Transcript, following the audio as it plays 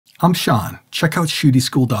I'm Sean. Check out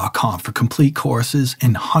ShootieSchool.com for complete courses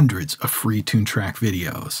and hundreds of free Toontrack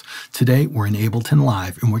videos. Today, we're in Ableton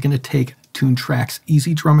Live, and we're going to take Toontrack's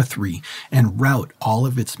EZDrummer 3 and route all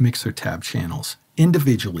of its mixer tab channels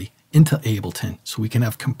individually into Ableton so we can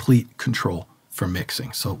have complete control for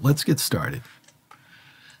mixing. So let's get started.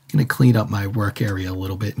 I'm going to clean up my work area a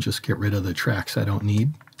little bit and just get rid of the tracks I don't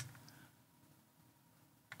need.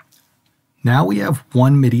 Now we have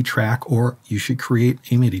one MIDI track, or you should create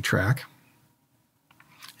a MIDI track.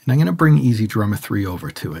 And I'm going to bring EZDrummer 3 over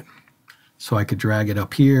to it. So I could drag it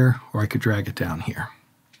up here, or I could drag it down here.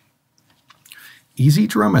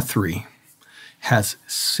 EZDrummer 3 has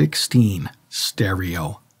 16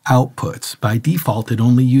 stereo outputs. By default, it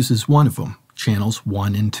only uses one of them, channels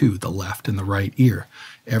 1 and 2, the left and the right ear.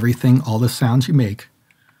 Everything, all the sounds you make,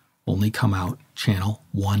 only come out channel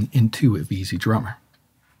 1 and 2 of EZDrummer,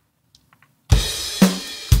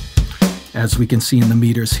 as we can see in the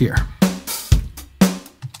meters here.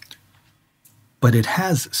 But it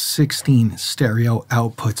has 16 stereo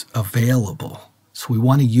outputs available, so we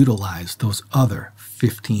want to utilize those other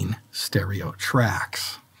 15 stereo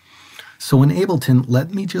tracks. So in Ableton,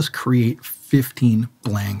 let me just create 15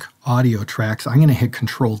 blank audio tracks. I'm going to hit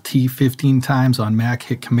Control-T 15 times. On Mac,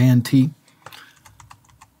 hit Command-T.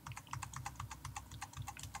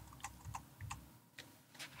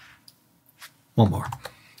 One more.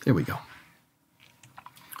 There we go.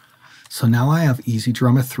 So now I have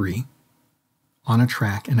EZDrummer 3 on a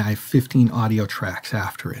track, and I have 15 audio tracks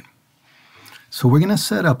after it. So we're going to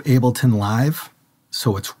set up Ableton Live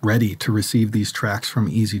so it's ready to receive these tracks from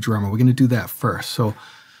EZDrummer. We're going to do that first. So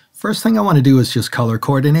first thing I want to do is just color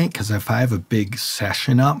coordinate, because if I have a big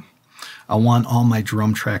session up, I want all my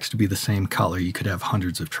drum tracks to be the same color. You could have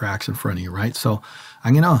hundreds of tracks in front of you, right? So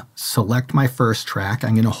I'm going to select my first track.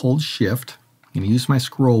 I'm going to hold Shift. I'm going to use my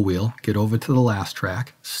scroll wheel, get over to the last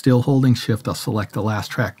track. Still holding Shift, I'll select the last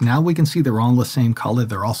track. Now we can see they're all the same color.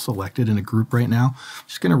 They're all selected in a group right now. I'm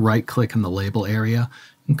just going to right-click in the label area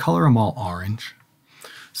and color them all orange.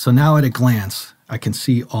 So now at a glance, I can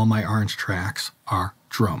see all my orange tracks are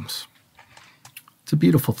drums. It's a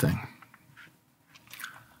beautiful thing.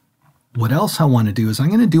 What else I want to do is I'm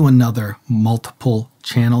going to do another multiple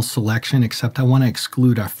channel selection, except I want to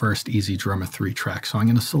exclude our first EZDrummer 3 track. So I'm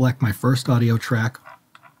going to select my first audio track,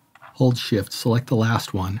 hold Shift, select the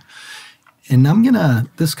last one, and I'm going to,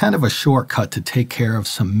 this is kind of a shortcut to take care of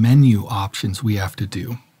some menu options we have to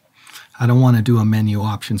do. I don't want to do a menu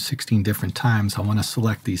option 16 different times. I want to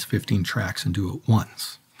select these 15 tracks and do it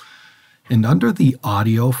once. And under the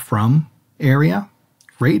audio from area,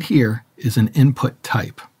 right here is an input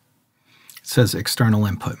type. It says external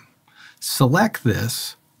input. Select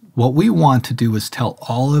this. What we want to do is tell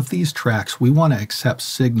all of these tracks we want to accept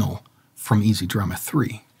signal from EZDrummer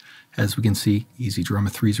 3. As we can see,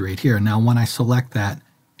 EZDrummer 3 is right here. Now when I select that,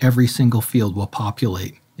 every single field will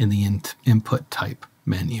populate in the input type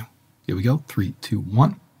menu. Here we go, 3, 2,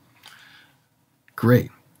 1.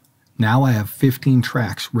 Great. Now I have 15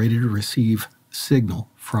 tracks ready to receive signal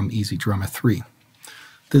from EZDrummer 3.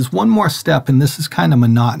 There's one more step, and this is kind of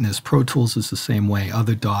monotonous. Pro Tools is the same way.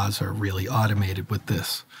 Other DAWs are really automated with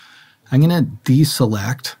this. I'm going to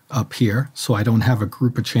deselect up here so I don't have a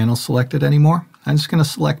group of channels selected anymore. I'm just going to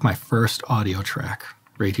select my first audio track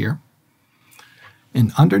right here.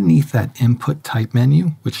 And underneath that input type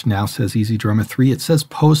menu, which now says EZDrummer 3, it says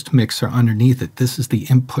post mixer underneath it. This is the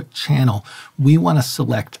input channel. We want to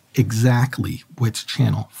select exactly which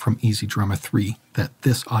channel from EZDrummer 3 that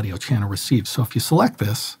this audio channel receives. So if you select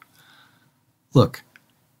this, look,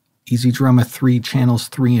 EZDrummer 3 channels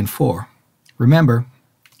 3 and 4. Remember,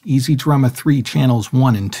 EZDrummer 3 channels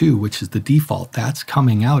 1 and 2, which is the default. That's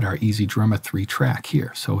coming out our EZDrummer 3 track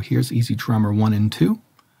here. So here's EZDrummer 1 and 2.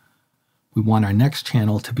 We want our next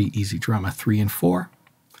channel to be EZDrummer 3 and 4,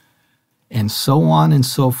 and so on and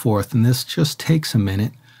so forth. And this just takes a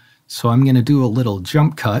minute. So I'm going to do a little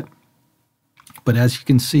jump cut. But as you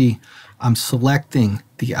can see, I'm selecting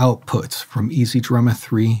the outputs from EZDrummer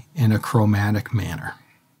 3 in a chromatic manner.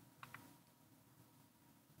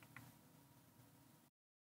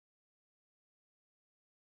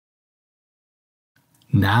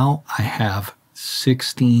 Now I have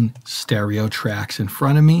 16 stereo tracks in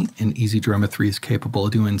front of me, and EZDrummer 3 is capable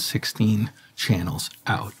of doing 16 channels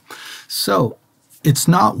out. So it's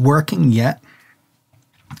not working yet.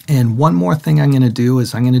 And one more thing I'm going to do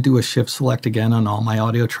is I'm going to do a shift select again on all my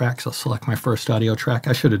audio tracks. I'll select my first audio track.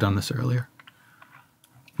 I should have done this earlier.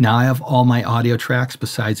 Now I have all my audio tracks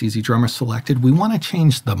besides EZDrummer selected. We want to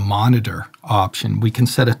change the monitor option. We can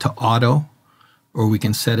set it to auto or we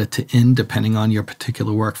can set it to in depending on your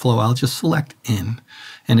particular workflow. I'll just select in.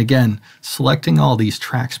 And again, selecting all these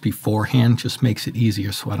tracks beforehand just makes it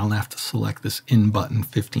easier so I don't have to select this in button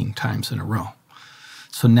 15 times in a row.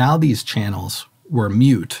 So now these channels were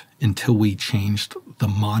mute until we changed the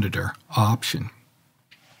monitor option.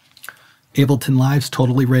 Ableton Live's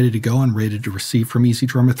totally ready to go and ready to receive from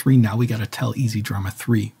EZDrummer 3. Now we got to tell EZDrummer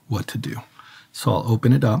 3 what to do. So I'll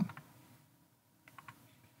open it up.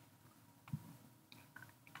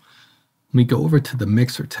 Let me go over to the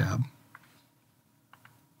Mixer tab.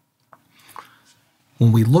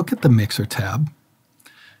 When we look at the Mixer tab,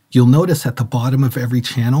 you'll notice at the bottom of every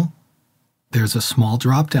channel, there's a small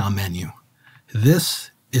drop-down menu.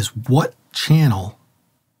 This is what channel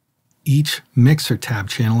each Mixer tab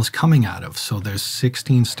channel is coming out of. So there's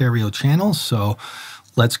 16 stereo channels. So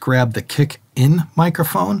let's grab the kick in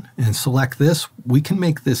microphone and select this. We can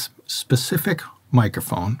make this specific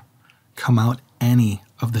microphone come out any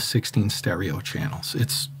of the 16 stereo channels.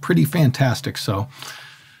 It's pretty fantastic. So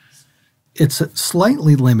it's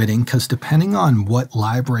slightly limiting because depending on what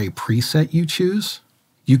library preset you choose,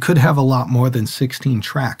 you could have a lot more than 16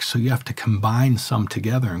 tracks. So you have to combine some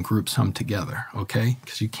together and group some together, okay?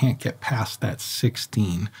 Because you can't get past that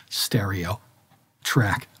 16 stereo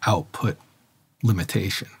track output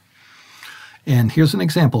limitation. And here's an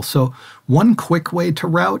example. So one quick way to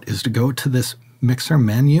route is to go to this mixer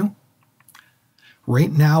menu.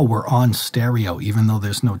 Right now we're on stereo, even though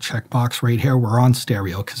there's no checkbox right here, we're on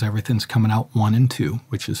stereo because everything's coming out 1 and 2,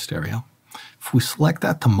 which is stereo. If we select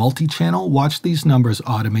that to multi-channel, watch these numbers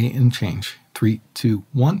automate and change. 3, 2,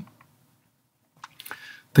 1.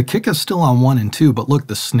 The kick is still on 1 and 2, but look,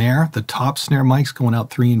 the snare, the top snare mic's going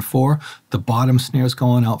out 3 and 4, the bottom snare's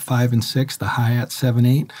going out 5 and 6, the hi-hat 7,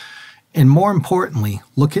 8. And more importantly,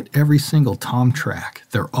 look at every single tom track.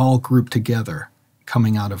 They're all grouped together,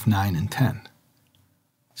 coming out of 9 and 10.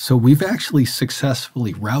 So we've actually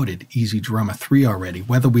successfully routed EZDrummer 3 already.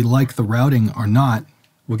 Whether we like the routing or not,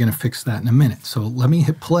 we're going to fix that in a minute. So let me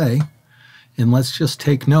hit play, and let's just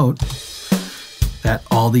take note that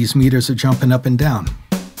all these meters are jumping up and down.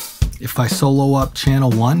 If I solo up channel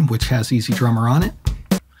 1, which has EZDrummer on it,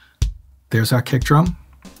 there's our kick drum.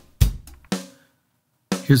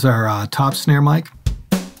 Here's our top snare mic,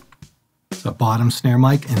 the bottom snare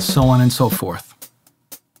mic, and so on and so forth.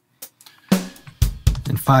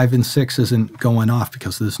 And 5 and 6 isn't going off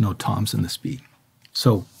because there's no toms in this beat.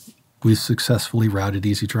 So we've successfully routed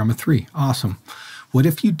EZDrummer 3. Awesome. What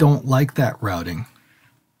if you don't like that routing?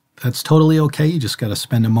 That's totally okay. You just got to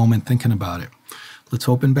spend a moment thinking about it. Let's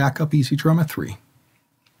open back up EZDrummer 3.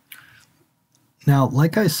 Now,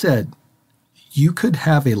 like I said, you could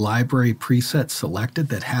have a library preset selected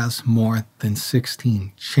that has more than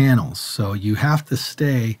 16 channels. So you have to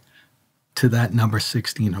stay to that number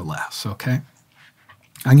 16 or less, okay?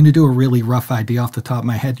 I'm going to do a really rough idea off the top of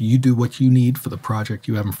my head. You do what you need for the project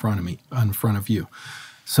you have in front of you.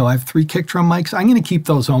 So I have 3 kick drum mics. I'm going to keep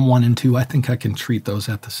those on 1 and 2. I think I can treat those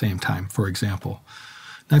at the same time, for example.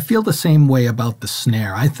 And I feel the same way about the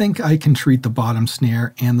snare. I think I can treat the bottom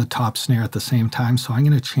snare and the top snare at the same time. So I'm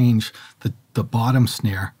going to change the bottom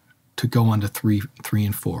snare to go onto 3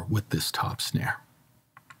 and 4 with this top snare.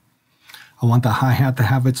 I want the hi-hat to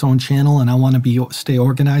have its own channel, and I want to stay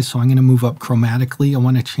organized, so I'm going to move up chromatically. I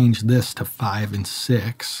want to change this to 5 and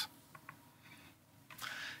 6.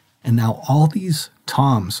 And now all these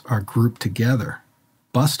toms are grouped together,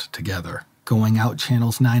 bussed together, going out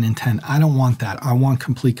channels 9 and 10. I don't want that. I want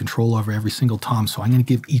complete control over every single tom, so I'm going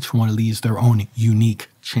to give each one of these their own unique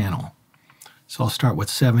channel. So I'll start with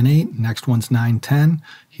 7, 8. Next one's 9, 10.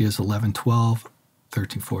 Here's 11, 12,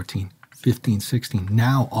 13, 14. 15, 16.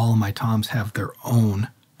 Now all of my toms have their own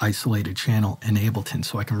isolated channel in Ableton,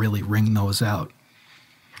 so I can really ring those out.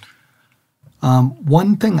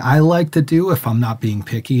 One thing I like to do if I'm not being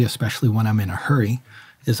picky, especially when I'm in a hurry,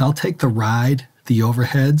 is I'll take the ride, the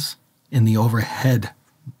overheads, and the overhead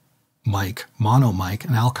mic, mono mic,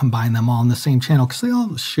 and I'll combine them all in the same channel because they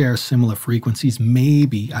all share similar frequencies.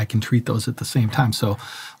 Maybe I can treat those at the same time. So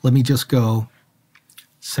let me just go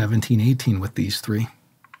 17, 18 with these 3.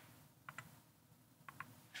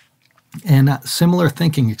 And similar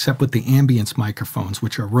thinking, except with the ambience microphones,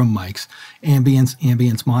 which are room mics,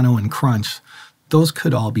 ambience mono, and crunch, those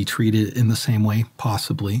could all be treated in the same way,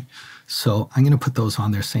 possibly. So I'm going to put those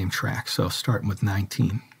on their same track. So starting with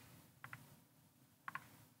 19.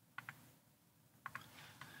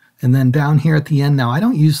 And then down here at the end, now I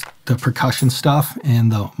don't use the percussion stuff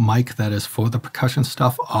and the mic that is for the percussion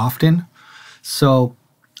stuff often. So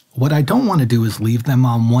what I don't want to do is leave them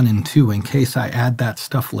on 1 and 2 in case I add that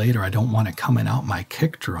stuff later. I don't want it coming out my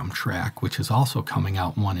kick drum track, which is also coming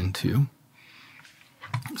out 1 and 2.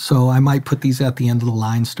 So I might put these at the end of the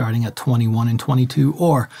line starting at 21 and 22,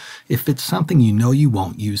 or if it's something you know you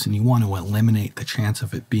won't use and you want to eliminate the chance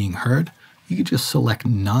of it being heard, you could just select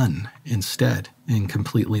none instead and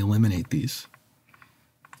completely eliminate these.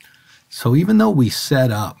 So even though we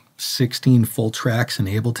set up 16 full tracks in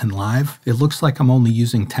Ableton Live, it looks like I'm only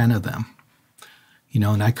using 10 of them. You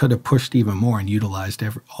know, and I could have pushed even more and utilized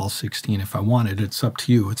all 16 if I wanted. It's up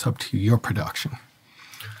to you. It's up to your production.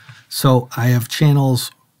 So I have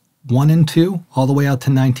channels 1 and 2 all the way out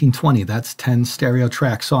to 1920. That's 10 stereo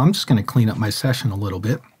tracks. So I'm just going to clean up my session a little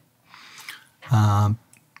bit.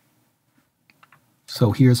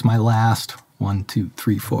 So here's my last 1, 2,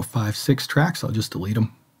 3, 4, 5, 6 tracks. I'll just delete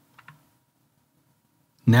them.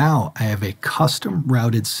 Now I have a custom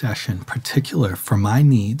routed session particular for my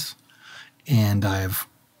needs, and I've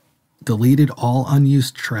deleted all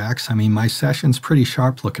unused tracks. I mean, my session's pretty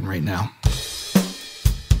sharp looking right now.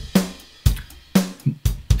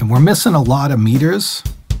 And we're missing a lot of meters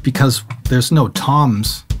because there's no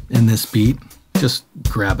toms in this beat. Just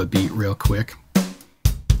grab a beat real quick.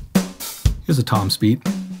 Here's a toms beat.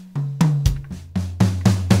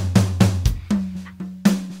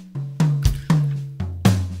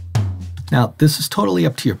 Now, this is totally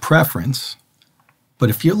up to your preference, but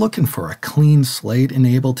if you're looking for a clean slate in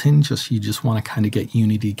Ableton, you just want to kind of get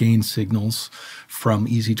unity gain signals from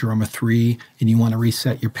EZDrummer 3, and you want to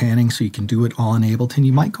reset your panning so you can do it all in Ableton,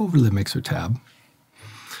 you might go over to the Mixer tab.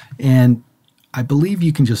 And I believe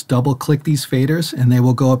you can just double-click these faders, and they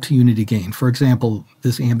will go up to unity gain. For example,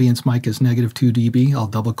 this ambience mic is -2 dB. I'll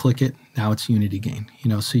double-click it. Now it's unity gain. You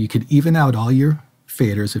know, so you could even out all your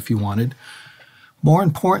faders if you wanted. More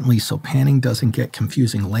importantly, so panning doesn't get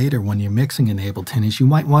confusing later when you're mixing in Ableton, is you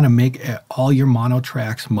might want to make all your mono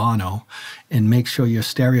tracks mono and make sure your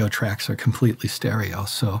stereo tracks are completely stereo.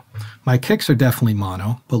 So my kicks are definitely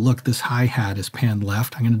mono, but look, this hi-hat is panned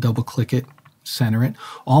left. I'm going to double click it, center it.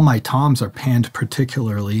 All my toms are panned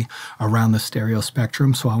particularly around the stereo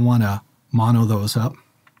spectrum, so I want to mono those up.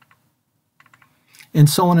 And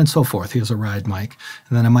so on and so forth. Here's a ride mic.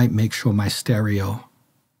 And then I might make sure my stereo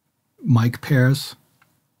mic pairs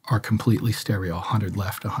are completely stereo, 100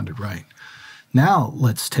 left, 100 right. Now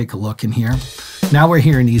let's take a look in here. Now we're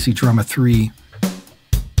here in EZDrummer 3,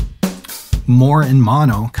 more in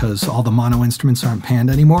mono because all the mono instruments aren't panned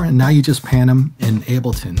anymore, and now you just pan them in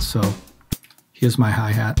Ableton. So here's my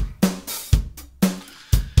hi-hat,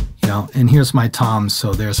 you know, and here's my toms.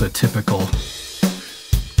 So there's a typical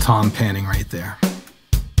tom panning right there.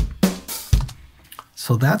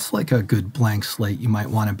 So that's like a good blank slate you might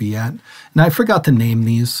want to be at. And I forgot to name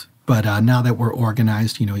these, but now that we're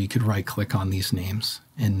organized, you know, you could right click on these names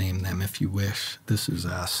and name them if you wish. This is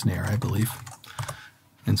a snare, I believe,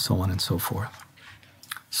 and so on and so forth.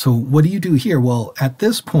 So what do you do here? Well, at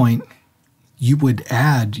this point, you would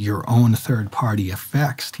add your own third-party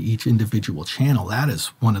effects to each individual channel. That is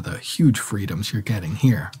one of the huge freedoms you're getting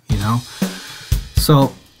here, you know?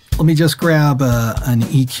 So let me just grab an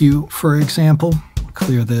EQ, for example.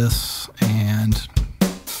 Clear this, and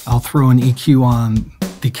I'll throw an EQ on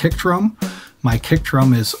the kick drum. My kick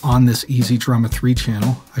drum is on this EZDrummer 3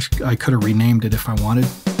 channel. I could have renamed it if I wanted.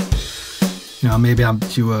 You know, maybe I'll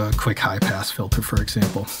do a quick high pass filter, for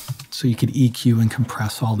example. So you could EQ and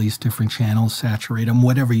compress all these different channels, saturate them,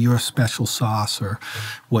 whatever your special sauce or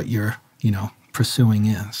what you're, you know, pursuing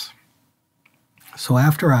is. So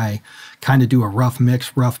after I kind of do a rough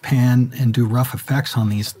mix, rough pan, and do rough effects on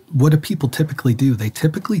these, what do people typically do? They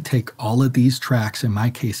typically take all of these tracks, in my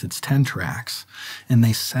case it's 10 tracks, and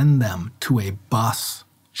they send them to a bus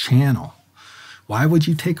channel. Why would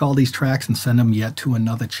you take all these tracks and send them yet to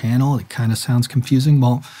another channel? It kind of sounds confusing.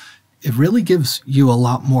 Well, it really gives you a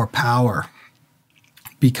lot more power,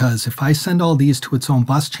 because if I send all these to its own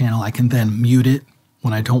bus channel, I can then mute it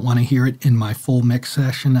when I don't want to hear it in my full mix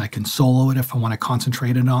session. I can solo it if I want to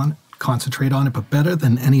concentrate on it. But better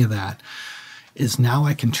than any of that is now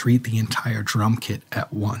I can treat the entire drum kit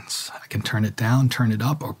at once. I can turn it down, turn it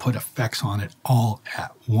up, or put effects on it all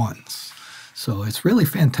at once. So it's really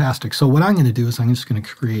fantastic. So what I'm going to do is I'm just going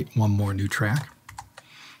to create one more new track.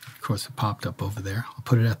 Of course, it popped up over there. I'll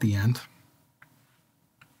put it at the end.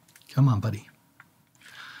 Come on, buddy.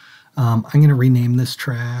 I'm going to rename this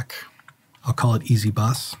track. I'll call it Easy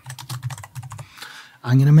Bus.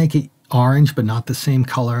 I'm going to make it orange, but not the same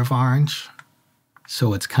color of orange.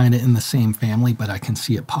 So it's kind of in the same family, but I can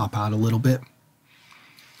see it pop out a little bit.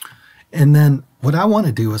 And then what I want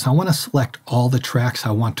to do is I want to select all the tracks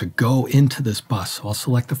I want to go into this bus. So I'll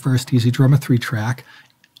select the first EZDrummer 3 track,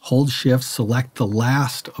 hold Shift, select the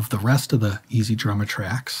last of the rest of the EZDrummer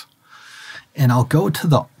tracks, and I'll go to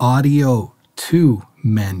the Audio 2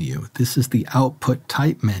 menu. This is the output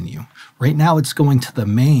type menu. Right now it's going to the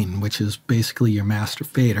main, which is basically your master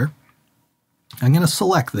fader. I'm going to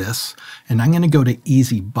select this, and I'm going to go to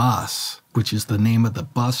EZBus, which is the name of the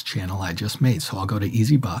bus channel I just made. So I'll go to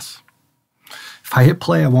EZBus. If I hit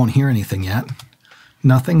play, I won't hear anything yet.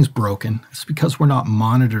 Nothing's broken. It's because we're not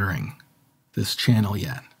monitoring this channel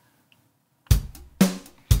yet.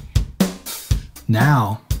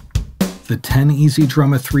 Now, the 10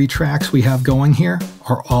 EZDrummer 3 tracks we have going here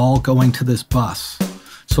are all going to this bus.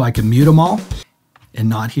 So I can mute them all and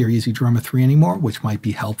not hear EZDrummer 3 anymore, which might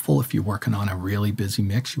be helpful if you're working on a really busy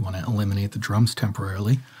mix. You want to eliminate the drums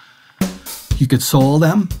temporarily. You could solo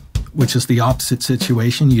them, which is the opposite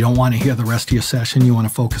situation. You don't want to hear the rest of your session. You want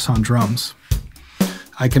to focus on drums.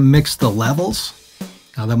 I can mix the levels.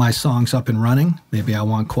 Now that my song's up and running, maybe I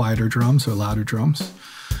want quieter drums or louder drums.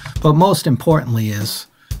 But most importantly is,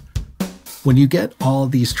 when you get all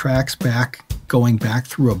of these tracks back, going back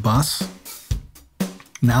through a bus,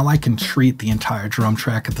 now I can treat the entire drum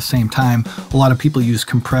track at the same time. A lot of people use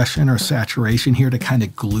compression or saturation here to kind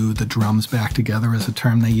of glue the drums back together, as a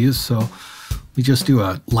term they use. So we just do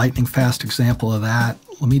a lightning fast example of that.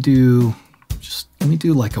 Let me do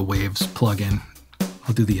like a Waves plugin.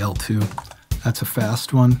 I'll do the L2. That's a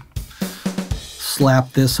fast one.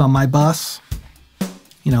 Slap this on my bus,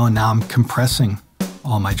 you know, and now I'm compressing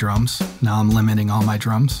all my drums. Now I'm limiting all my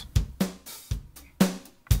drums.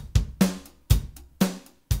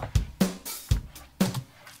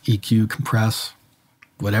 EQ, compress,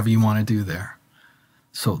 whatever you want to do there.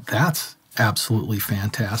 So that's absolutely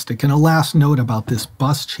fantastic. And a last note about this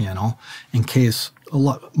bus channel, in case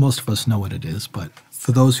most of us know what it is, but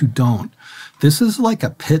for those who don't, this is like a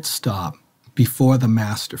pit stop before the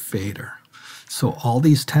master fader. So all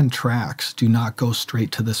these 10 tracks do not go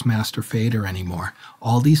straight to this master fader anymore.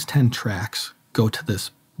 All these 10 tracks go to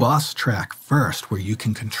this bus track first, where you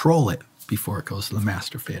can control it before it goes to the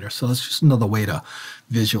master fader. So that's just another way to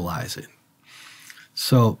visualize it.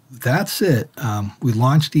 So that's it. We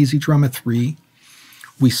launched EZDrummer 3.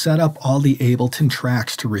 We set up all the Ableton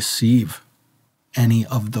tracks to receive any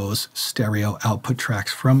of those stereo output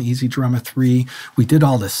tracks from EZDrummer 3. We did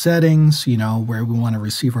all the settings, you know, where we want to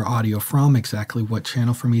receive our audio from, exactly what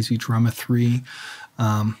channel from EZDrummer 3.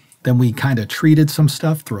 Then we kind of treated some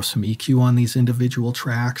stuff, throw some EQ on these individual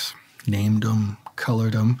tracks, named them,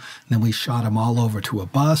 colored them, and then we shot them all over to a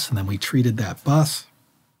bus, and then we treated that bus.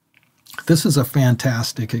 This is a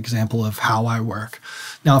fantastic example of how I work.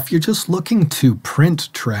 Now, if you're just looking to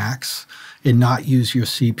print tracks and not use your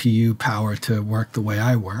CPU power to work the way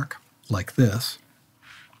I work, like this,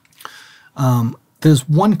 there's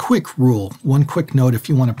one quick rule, one quick note if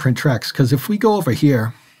you want to print tracks, because if we go over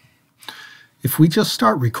here, if we just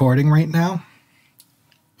start recording right now,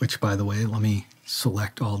 which, by the way, let me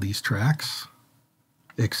select all these tracks,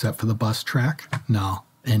 except for the bus track. Now,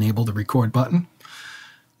 enable the record button.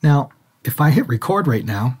 Now, if I hit record right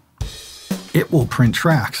now, it will print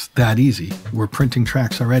tracks that easy. We're printing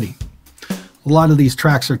tracks already. A lot of these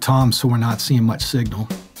tracks are toms, so we're not seeing much signal.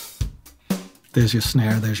 There's your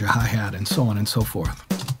snare, there's your hi-hat, and so on and so forth.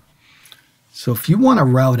 So if you want to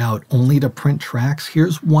route out only to print tracks,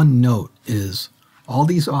 here's one note, is all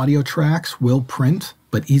these audio tracks will print,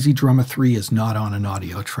 but EZDrummer 3 is not on an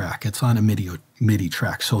audio track. It's on a MIDI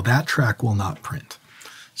track, so that track will not print.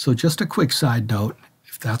 So just a quick side note,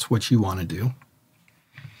 if that's what you want to do,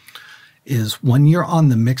 is when you're on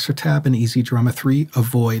the mixer tab in EZDrummer 3,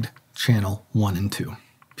 avoid channel 1 and 2,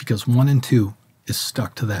 because 1 and 2 is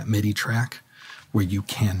stuck to that MIDI track where you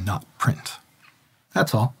cannot print.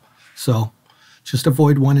 That's all. So just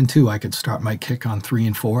avoid 1 and 2. I could start my kick on 3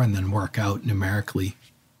 and 4 and then work out numerically,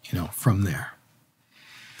 you know, from there.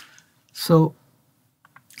 So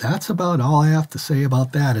that's about all I have to say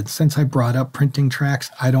about that. And since I brought up printing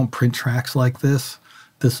tracks, I don't print tracks like this.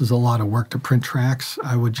 This is a lot of work to print tracks.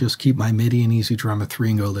 I would just keep my MIDI in EZDrummer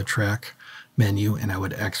 3 and go to the track menu, and I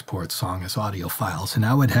would export song as audio files. And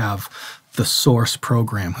I would have the source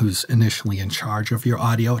program, who's initially in charge of your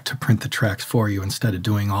audio, to print the tracks for you instead of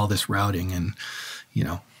doing all this routing and, you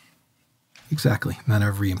know, exactly. And then I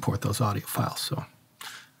re-import those audio files. So,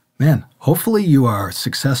 man, hopefully you are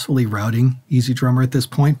successfully routing EZDrummer at this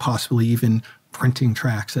point, possibly even printing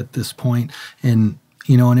tracks at this point. And,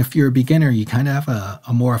 you know, and if you're a beginner, you kind of have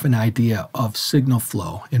a more of an idea of signal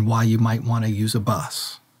flow and why you might want to use a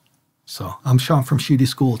bus. So I'm Sean from Shootie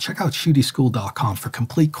School. Check out ShootieSchool.com for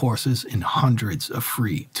complete courses and hundreds of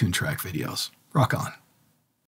free Toontrack videos. Rock on.